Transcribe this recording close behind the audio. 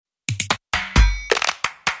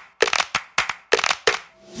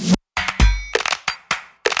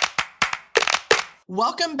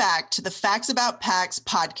Welcome back to the Facts About PACs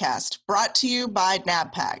podcast, brought to you by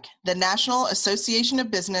NABPAC, the National Association of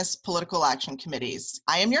Business Political Action Committees.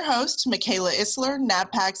 I am your host, Michaela Isler,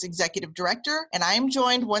 NABPAC's Executive Director, and I am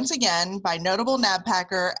joined once again by notable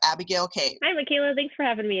NABPACer Abigail Cave. Hi, Michaela. Thanks for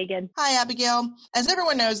having me again. Hi, Abigail. As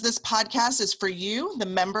everyone knows, this podcast is for you, the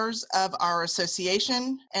members of our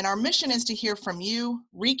association, and our mission is to hear from you,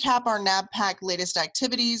 recap our NABPAC latest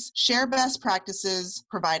activities, share best practices,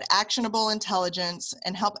 provide actionable intelligence,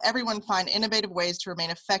 and help everyone find innovative ways to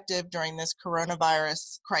remain effective during this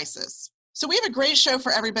coronavirus crisis. So we have a great show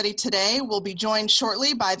for everybody today. We'll be joined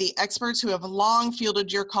shortly by the experts who have long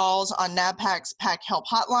fielded your calls on NABPAC's PAC Help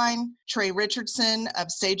Hotline, Trey Richardson of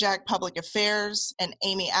SAJAC Public Affairs and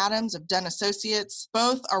Amy Adams of Dunn Associates.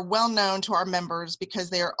 Both are well known to our members because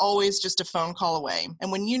they are always just a phone call away. And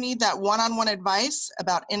when you need that one-on-one advice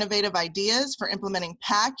about innovative ideas for implementing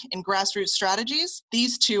PAC and grassroots strategies,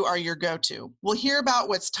 these two are your go-to. We'll hear about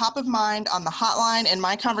what's top of mind on the hotline and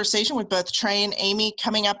my conversation with both Trey and Amy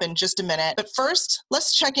coming up in just a minute. But first,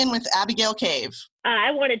 let's check in with Abigail Cave.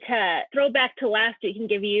 I wanted to throw back to last week and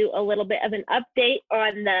give you a little bit of an update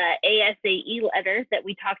on the ASAE letter that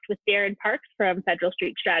we talked with Darren Parks from Federal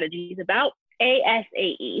Street Strategies about.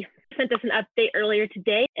 ASAE sent us an update earlier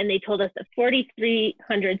today, and they told us that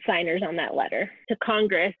 4,300 signers on that letter to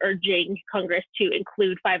Congress, urging Congress to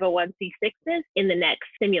include 501c6s in the next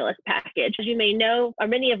stimulus package. As you may know,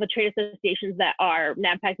 many of the trade associations that are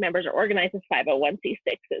NABPAC members are organized as 501c6s,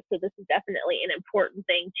 so this is definitely an important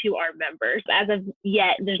thing to our members. As of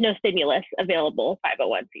yet, there's no stimulus available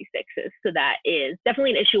 501c6s, so that is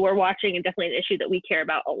definitely an issue we're watching and definitely an issue that we care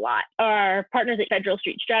about a lot. Our partners at Federal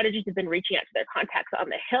Street Strategies have been reaching out to their contacts on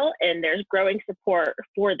the Hill, and there's growing support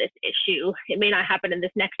for this issue. It may not happen in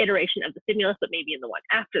this next iteration of the stimulus, but maybe in the one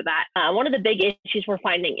after that. One of the big issues we're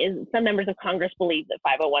finding is some members of Congress believe that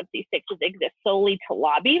 501c6s exist solely to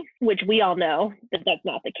lobby, which we all know that that's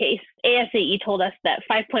not the case. ASAE told us that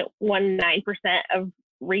 5.19% of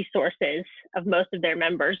resources of most of their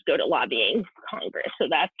members go to lobbying Congress. So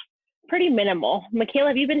that's pretty minimal. Michaela,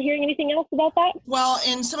 have you been hearing anything else about that? Well,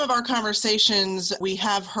 in some of our conversations, we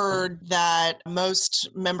have heard that most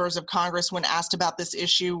members of Congress, when asked about this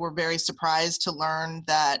issue, were very surprised to learn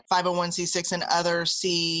that 501c6 and other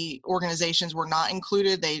C organizations were not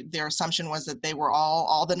included. Their assumption was that they were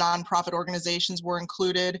all the nonprofit organizations were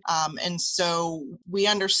included. And so we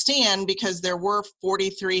understand, because there were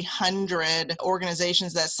 4,300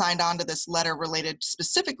 organizations that signed on to this letter related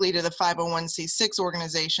specifically to the 501c6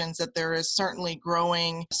 organizations, that there is certainly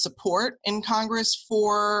growing support in Congress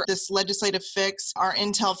for this legislative fix. Our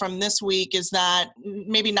intel from this week is that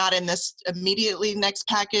maybe not in this immediately next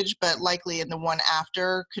package, but likely in the one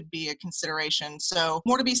after could be a consideration. So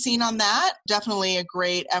more to be seen on that. Definitely a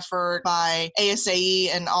great effort by ASAE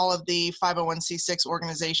and all of the 501c6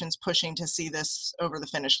 organizations pushing to see this over the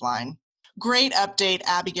finish line. Great update,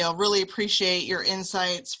 Abigail. Really appreciate your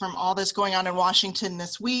insights from all this going on in Washington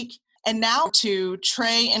this week. And now to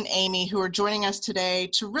Trey and Amy, who are joining us today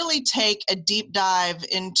to really take a deep dive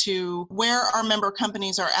into where our member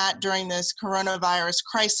companies are at during this coronavirus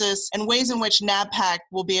crisis and ways in which NABPAC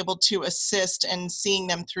will be able to assist in seeing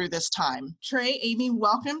them through this time. Trey, Amy,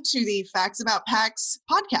 welcome to the Facts About PACs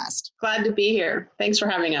podcast. Glad to be here. Thanks for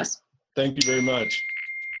having us. Thank you very much.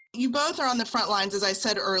 You both are on the front lines, as I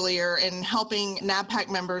said earlier, in helping NABPAC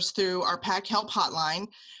members through our PAC Help Hotline,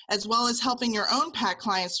 as well as helping your own PAC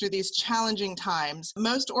clients through these challenging times.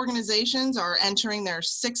 Most organizations are entering their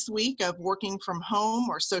 6th week of working from home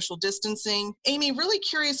or social distancing. Amy, really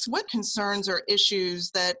curious what concerns or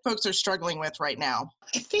issues that folks are struggling with right now.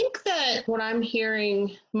 I think that what I'm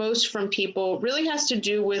hearing most from people really has to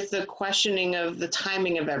do with the questioning of the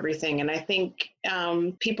timing of everything. And I think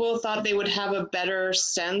people thought they would have a better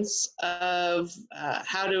sense of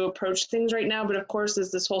how to approach things right now. But of course,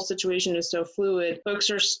 as this whole situation is so fluid, folks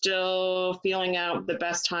are still feeling out the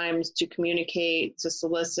best times to communicate, to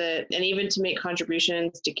solicit, and even to make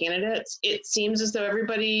contributions to candidates. It seems as though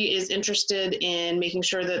everybody is interested in making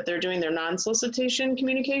sure that they're doing their non-solicitation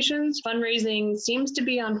communications. Fundraising seems to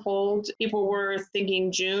be on hold. People were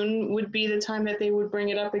thinking June would be the time that they would bring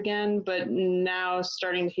it up again, but now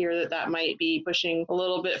starting to hear that that might be pushing a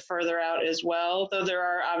little bit further out as well, though there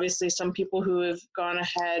are obviously some people who have gone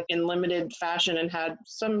ahead in limited fashion and had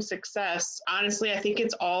some success. Honestly, I think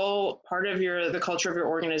it's all part of the culture of your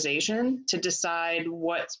organization to decide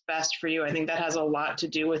what's best for you. I think that has a lot to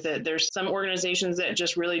do with it. There's some organizations that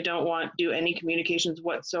just really don't want to do any communications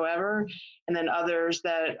whatsoever, and then others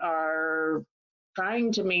that are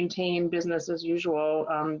trying to maintain business as usual,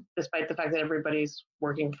 despite the fact that everybody's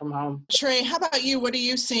working from home. Trey, how about you? What are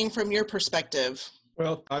you seeing from your perspective?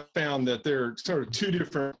 Well, I found that there are sort of two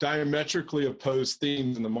different diametrically opposed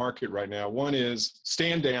themes in the market right now. One is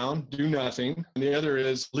stand down, do nothing, and the other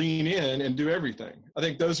is lean in and do everything. I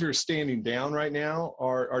think those who are standing down right now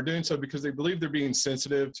are doing so because they believe they're being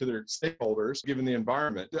sensitive to their stakeholders, given the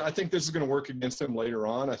environment. I think this is going to work against them later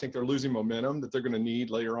on. I think they're losing momentum that they're going to need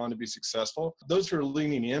later on to be successful. Those who are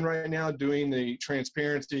leaning in right now, doing the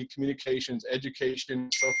transparency, communications, education,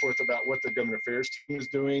 so forth about what the government affairs team is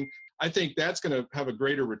doing, I think that's going to have a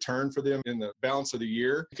greater return for them in the balance of the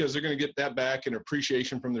year because they're going to get that back in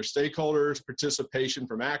appreciation from their stakeholders, participation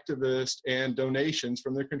from activists, and donations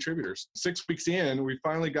from their contributors. 6 weeks in, we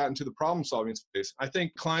finally got into the problem-solving space. I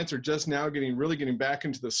think clients are just now getting back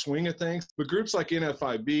into the swing of things. But groups like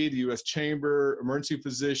NFIB, the U.S. Chamber, Emergency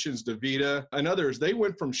Physicians, DaVita, and others, they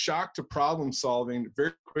went from shock to problem-solving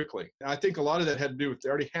very quickly. I think a lot of that had to do with they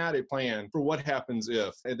already had a plan for what happens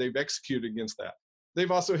if, and they've executed against that. They've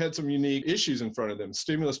also had some unique issues in front of them,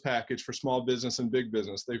 stimulus package for small business and big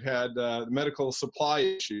business. They've had medical supply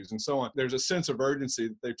issues and so on. There's a sense of urgency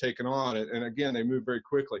that they've taken on it. And again, they move very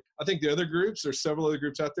quickly. I think the other groups, there's several other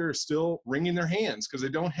groups out there are still wringing their hands because they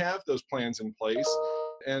don't have those plans in place.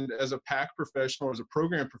 And as a PAC professional, or as a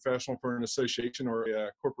program professional for an association or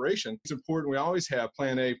a corporation, it's important we always have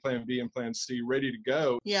plan A, plan B, and plan C ready to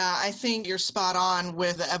go. Yeah, I think you're spot on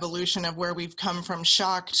with the evolution of where we've come from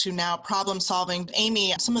shock to now problem solving.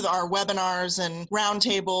 Amy, some of our webinars and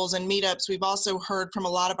roundtables and meetups, we've also heard from a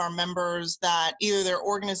lot of our members that either their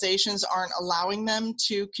organizations aren't allowing them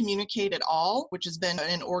to communicate at all, which has been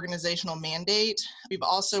an organizational mandate. We've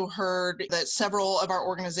also heard that several of our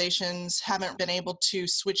organizations haven't been able to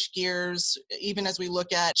switch gears, even as we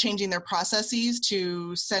look at changing their processes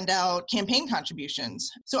to send out campaign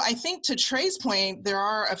contributions. So I think to Trey's point, there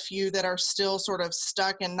are a few that are still sort of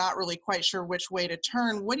stuck and not really quite sure which way to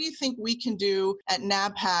turn. What do you think we can do at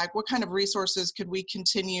NABPAC? What kind of resources could we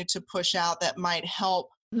continue to push out that might help?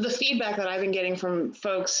 The feedback that I've been getting from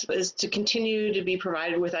folks is to continue to be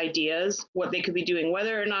provided with ideas, what they could be doing,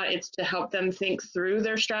 whether or not it's to help them think through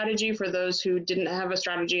their strategy for those who didn't have a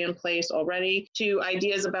strategy in place already, to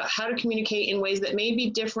ideas about how to communicate in ways that may be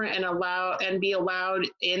different and be allowed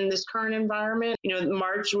in this current environment. You know,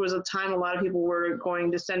 March was a time a lot of people were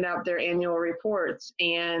going to send out their annual reports,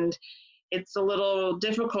 and it's a little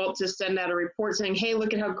difficult to send out a report saying, hey,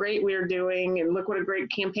 look at how great we are doing and look what a great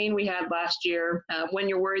campaign we had last year when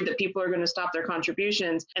you're worried that people are going to stop their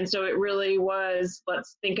contributions. And so it really was,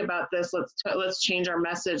 let's think about this. Let's change our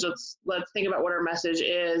message. Let's think about what our message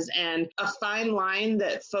is, and a fine line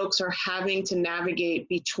that folks are having to navigate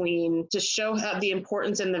between to show the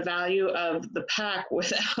importance and the value of the PAC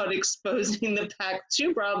without exposing the PAC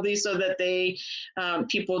too broadly so that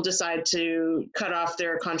people decide to cut off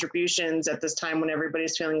their contributions at this time when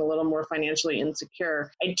everybody's feeling a little more financially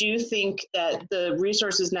insecure. I do think that the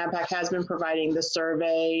resources NABPAC has been providing, the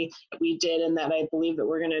survey that we did and that I believe that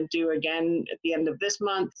we're going to do again at the end of this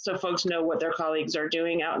month so folks know what their colleagues are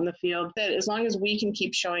doing out in the field, that as long as we can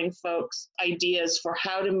keep showing folks ideas for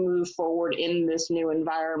how to move forward in this new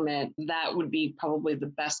environment, that would be probably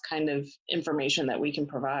the best kind of information that we can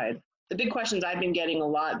provide. The big questions I've been getting a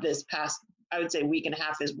lot this past, I would say, week and a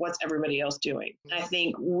half is what's everybody else doing? And I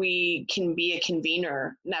think we can be a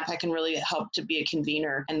convener. NABPAC can really help to be a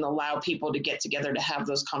convener and allow people to get together to have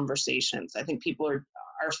those conversations. I think people are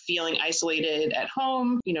feeling isolated at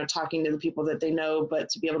home, talking to the people that they know, but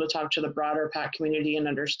to be able to talk to the broader PAC community and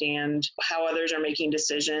understand how others are making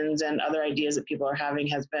decisions and other ideas that people are having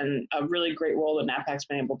has been a really great role that NABPAC's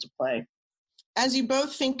been able to play. As you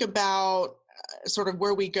both think about sort of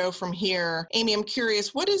where we go from here, Amy, I'm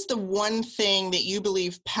curious, what is the one thing that you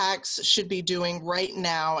believe PACs should be doing right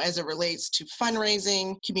now as it relates to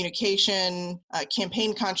fundraising, communication,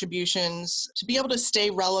 campaign contributions, to be able to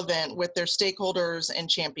stay relevant with their stakeholders and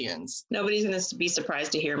champions? Nobody's going to be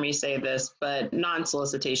surprised to hear me say this, but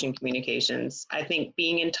non-solicitation communications. I think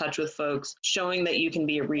being in touch with folks, showing that you can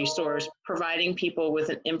be a resource, providing people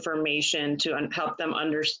with information to help them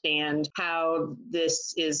understand how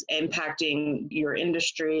this is impacting your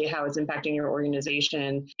industry, how it's impacting your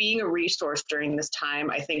organization. Being a resource during this time,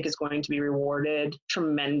 I think, is going to be rewarded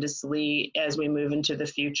tremendously as we move into the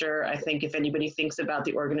future. I think if anybody thinks about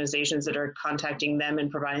the organizations that are contacting them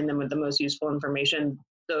and providing them with the most useful information,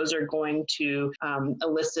 those are going to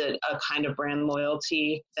elicit a kind of brand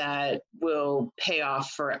loyalty that will pay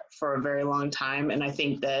off for a very long time. And I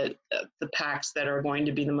think that the PACs that are going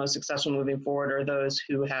to be the most successful moving forward are those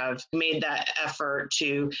who have made that effort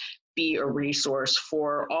to be a resource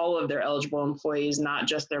for all of their eligible employees, not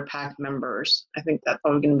just their PAC members. I think that's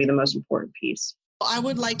probably going to be the most important piece. I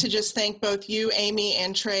would like to just thank both you, Amy,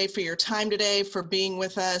 and Trey, for your time today, for being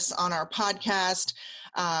with us on our podcast.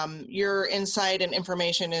 Your insight and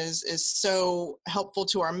information is so helpful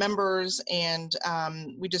to our members, and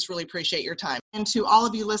we just really appreciate your time. And to all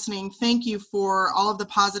of you listening, thank you for all of the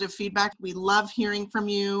positive feedback. We love hearing from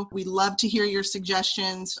you. We love to hear your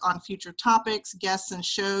suggestions on future topics, guests, and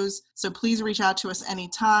shows. So please reach out to us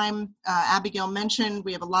anytime. Abigail mentioned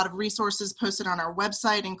we have a lot of resources posted on our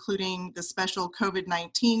website, including the special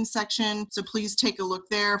COVID-19 section. So please take a look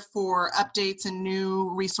there for updates and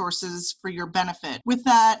new resources for your benefit. With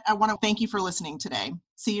that, I want to thank you for listening today.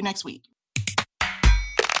 See you next week.